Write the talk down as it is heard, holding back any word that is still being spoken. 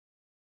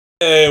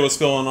Hey, what's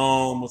going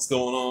on? What's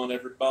going on,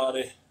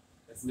 everybody?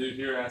 It's new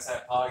here. That's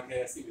that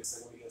podcast. Give me a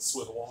second. Let me get a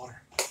swig of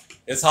water.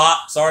 It's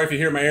hot. Sorry if you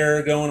hear my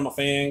air going and my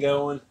fan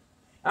going.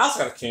 I also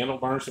got a candle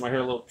burning, so you might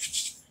hear a little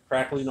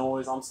crackly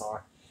noise. I'm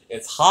sorry.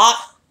 It's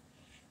hot,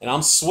 and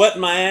I'm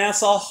sweating my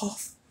ass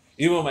off,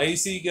 even with my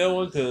AC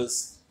going,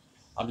 because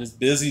I'm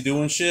just busy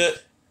doing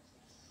shit.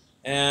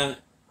 And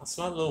I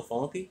smell a little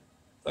funky.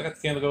 So I got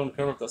the candle going to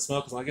cover up that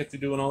smell, because when I get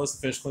through doing all this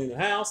and finish cleaning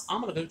the house,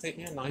 I'm going to go take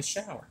me a nice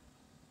shower.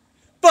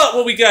 But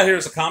what we got here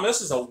is a comment. This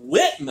is a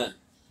Whitman,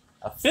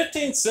 a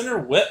 15-center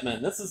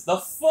Whitman. This is the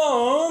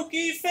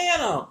Funky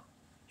Phantom.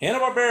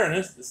 Hanna-Barbera, and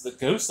this is the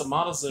Ghost of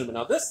Montezuma.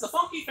 Now, this is the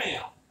Funky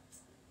Phantom.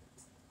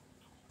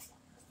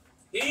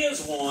 He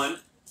is one.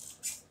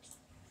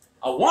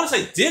 I want to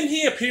say, didn't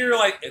he appear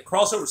like a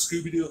crossover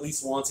Scooby-Doo at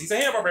least once? He's a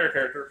Hanna-Barbera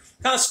character,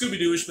 kind of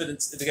Scooby-Doo-ish, but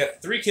they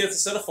got 3 kids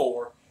instead of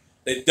 4.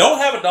 They don't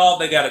have a dog.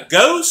 They got a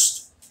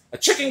ghost, a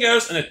chicken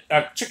ghost, and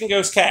a chicken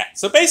ghost cat.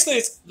 So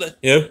basically,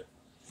 it's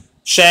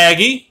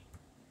Shaggy,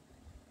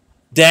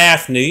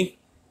 Daphne,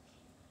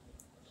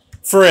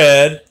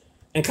 Fred,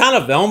 and kind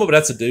of Velma, but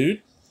that's a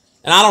dude.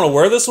 And I don't know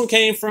where this one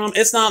came from.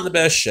 It's not in the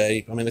best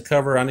shape. I mean, the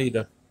cover, I need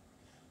to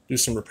do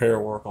some repair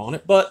work on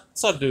it, but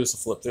it's all I do is a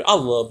flip through. I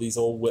love these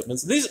old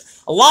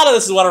Whitmans. A lot of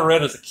this is what I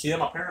read as a kid.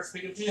 My parents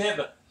picked up. You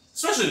had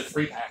especially the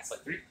 3-packs,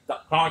 like 3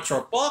 comics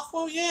for $1.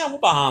 Well, yeah, we're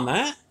behind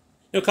that.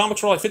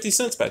 Comics were like 50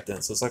 cents back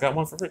then, so it's like I got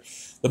one for free.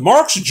 The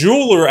Mark's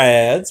Jeweler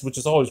ads, which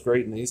is always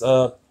great in these.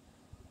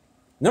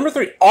 Number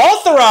 3,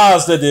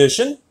 authorized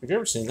edition. Have you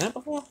ever seen that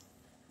before?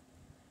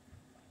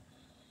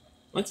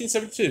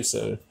 1972,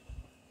 so.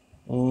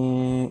 I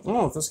don't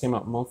know if this came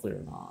out monthly or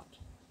not.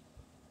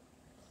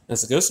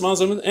 That's the Ghost of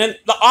Montezuma. And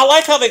I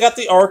like how they got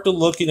the art to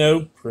look,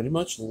 pretty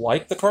much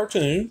like the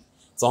cartoon.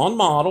 It's on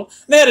model.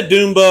 And they had a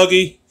Doom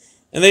Buggy.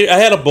 And I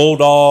had a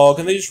Bulldog.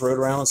 And they just rode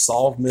around and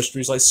solved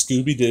mysteries like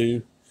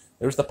Scooby-Doo.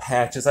 There's the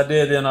patches. I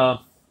did in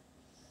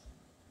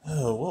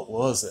what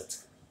was it?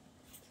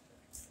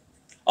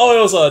 Oh,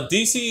 it was a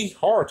DC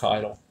horror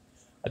title.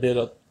 I did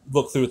a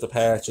look through at the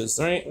patches.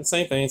 There ain't the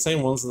same thing,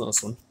 same ones in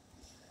this one.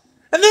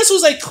 And this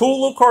was a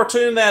cool little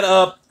cartoon that, if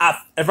I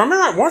remember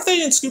right, weren't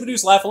they in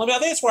Scooby-Doo's Laugh Olympic? I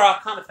think it's where I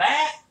kind of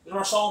that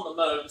I saw them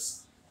the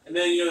most. And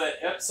then, that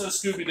episode of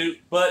Scooby-Doo.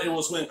 But it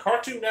was when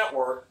Cartoon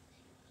Network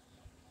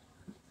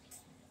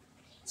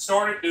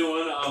started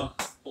doing a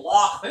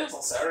block, I think it was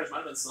on Saturdays, might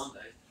have been Sunday,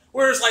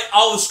 where it's like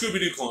all the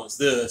Scooby-Doo clones.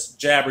 This,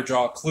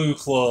 Jabberjaw, Clue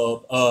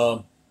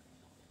Club,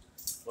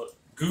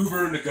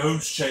 Goober and the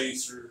Ghost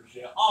Chasers,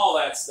 all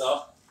that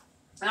stuff.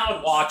 And I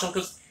would watch them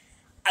because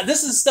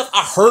this is stuff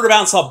I heard about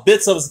and saw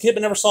bits of as a kid,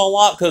 but never saw a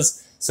lot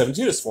because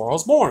 72 is before I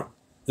was born.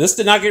 This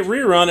did not get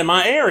rerun in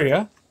my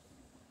area.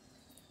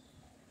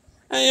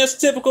 And it's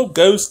typical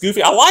Ghost,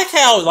 Goofy. I like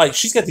how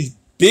she's got these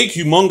big,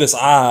 humongous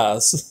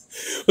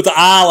eyes with the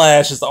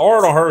eyelashes. The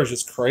art on her is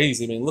just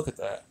crazy. I mean, look at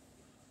that.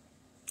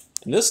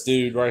 And this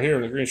dude right here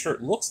in the green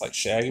shirt looks like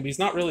Shaggy, but he's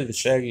not really the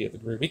Shaggy of the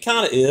group. He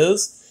kind of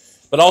is.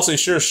 But also,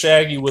 sure,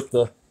 Shaggy with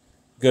the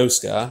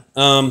ghost guy.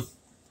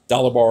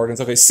 Dollar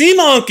bargains. Okay, Sea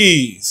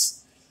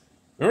Monkeys.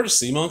 Remember the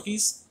Sea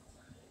Monkeys?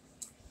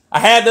 I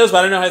had those, but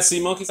I didn't know I had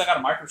Sea Monkeys. I got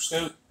a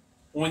microscope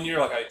one year,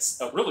 like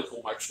a really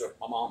cool microscope.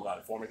 My mom got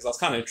it for me because I was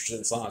kind of interested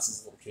in science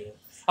as a little kid.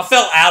 I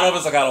fell out of it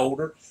as I got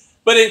older.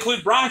 But it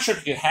included brine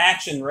shrimp you could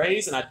hatch and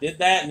raise, and I did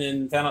that, and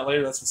then found out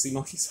later that's what sea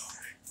monkeys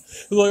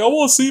are. They're like, I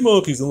want sea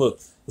monkeys. And look,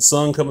 the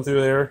sun coming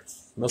through there,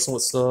 messing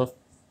with stuff.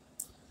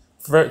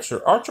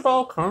 Sure.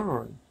 Archibald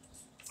Kern.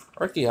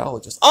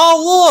 Archaeologist.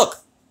 Oh,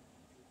 look!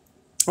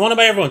 I want to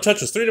buy everyone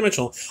touches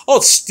 3-dimensional. Oh,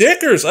 it's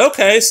stickers.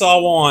 Okay, so I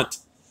want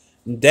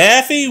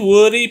Daffy,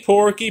 Woody,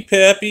 Porky,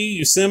 Peppy,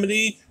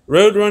 Yosemite,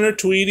 Roadrunner,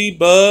 Tweety,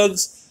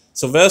 Bugs,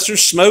 Sylvester,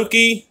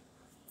 Smokey,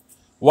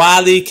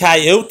 Wile E.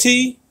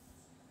 Coyote.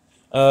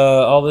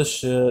 All this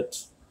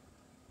shit.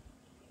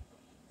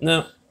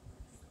 No.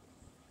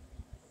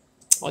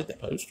 I like that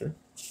poster.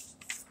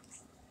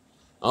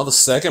 Oh, the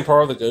second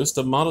part of the Ghost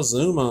of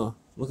Montezuma.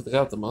 Look at the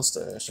guy with the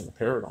mustache and the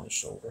parrot on his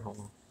shoulder. Hold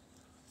on.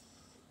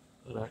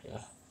 Look at that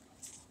guy.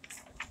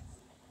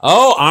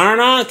 Oh,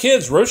 Iron-On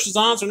Kids. Roche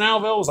designs are now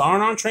available as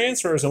Iron-On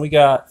transfers. And we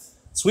got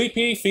Sweet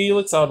Pea,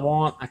 Felix, I'd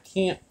want. I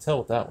can't tell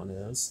what that one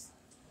is.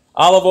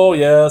 Olive Oil,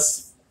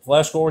 yes.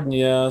 Flash Gordon,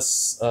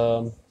 yes.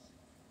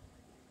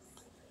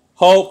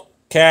 Hulk,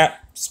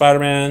 Cap,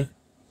 Spider-Man,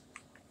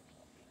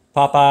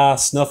 Popeye,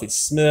 Snuffy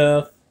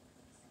Smith.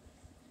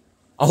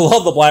 I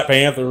love the Black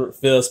Panther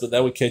fist, but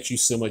that would catch you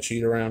so much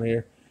heat around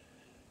here.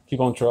 Keep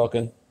on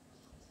trucking.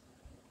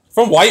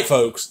 From white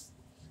folks.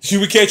 You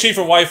would catch heat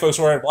from white folks,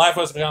 where black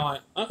folks would be kind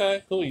of like,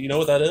 okay, cool, you know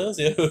what that is?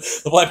 Yeah,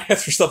 the Black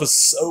Panther stuff is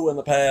so in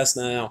the past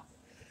now.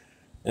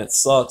 And it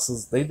sucks,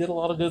 because they did a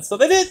lot of good stuff.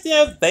 They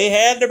did, they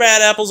had their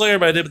bad apples like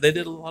everybody did, but they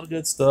did a lot of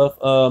good stuff.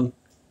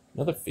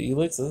 Another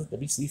Felix,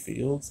 WC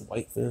Fields,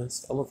 White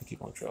Fist. I love to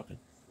keep on trucking.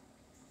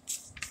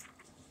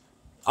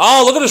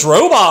 Oh, look at this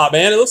robot,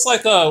 man. It looks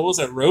like, what was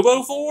that,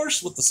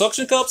 Robo-Force with the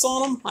suction cups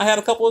on them? I had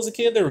a couple as a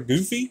kid. They were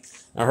goofy.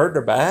 I heard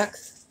they're back.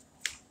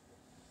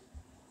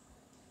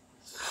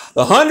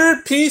 The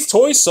 100-piece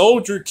toy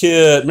soldier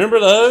kit. Remember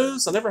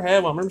those? I never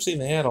had one. I remember seeing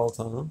the ad all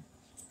the time.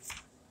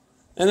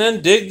 And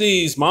then dig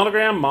these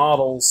monogram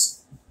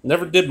models.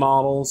 Never did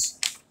models.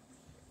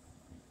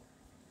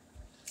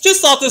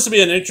 Just thought this would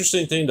be an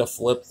interesting thing to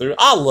flip through.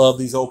 I love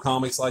these old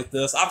comics like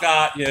this. I've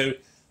got,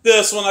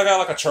 this one. I got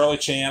like a Charlie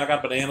Chan. I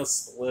got Banana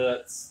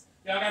Splits.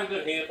 I got a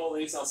good handful of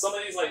these. Now, some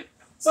of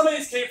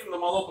these came from my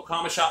local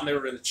comic shop, and they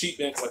were in the cheap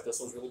bins. Like this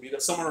one's really beat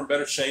up. Some were in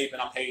better shape,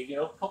 and I paid,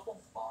 a couple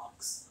of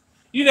bucks.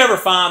 You never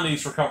find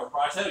these for cover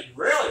price. Hell, you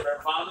rarely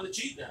ever find them in the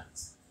cheap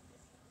bins.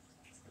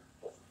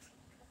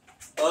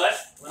 But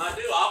when I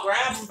do, I'll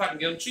grab them if I can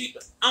get them cheap.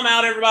 I'm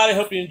out, everybody.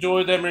 Hope you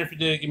enjoyed them. If you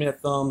did, give me a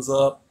thumbs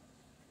up.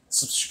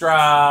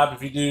 Subscribe.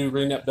 If you do,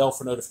 ring that bell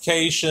for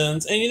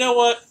notifications. And you know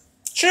what?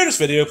 Share this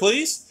video,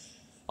 please,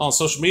 on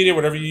social media,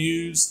 whatever you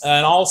use.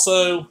 And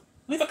also,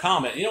 leave a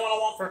comment. You know what I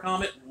want for a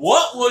comment?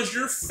 What was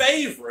your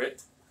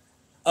favorite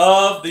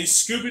of the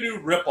Scooby-Doo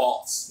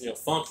ripoffs?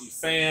 Funky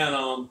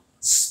Phantom,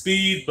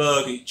 Speed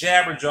Buggy,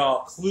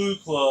 Jabberjaw, Clue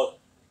Club,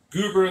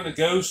 Goober and the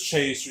Ghost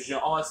Chasers,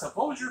 all that stuff.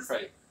 What was your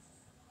favorite?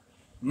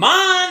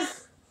 Mine,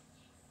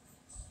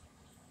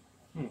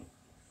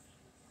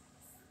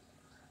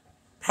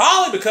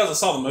 probably because I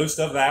saw the most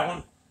of that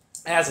one.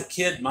 As a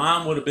kid,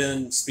 mine would have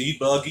been Speed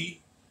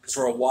Buggy. Because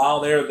for a while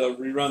there, the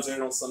reruns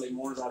aired on Sunday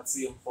mornings. I'd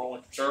see them before I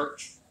went to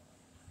church.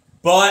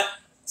 But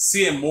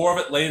seeing more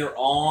of it later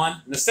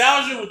on,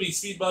 nostalgia would be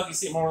Speed Buggy.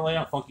 Seeing more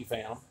later on, Funky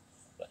Phantom.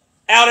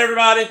 Out,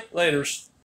 everybody. Laters.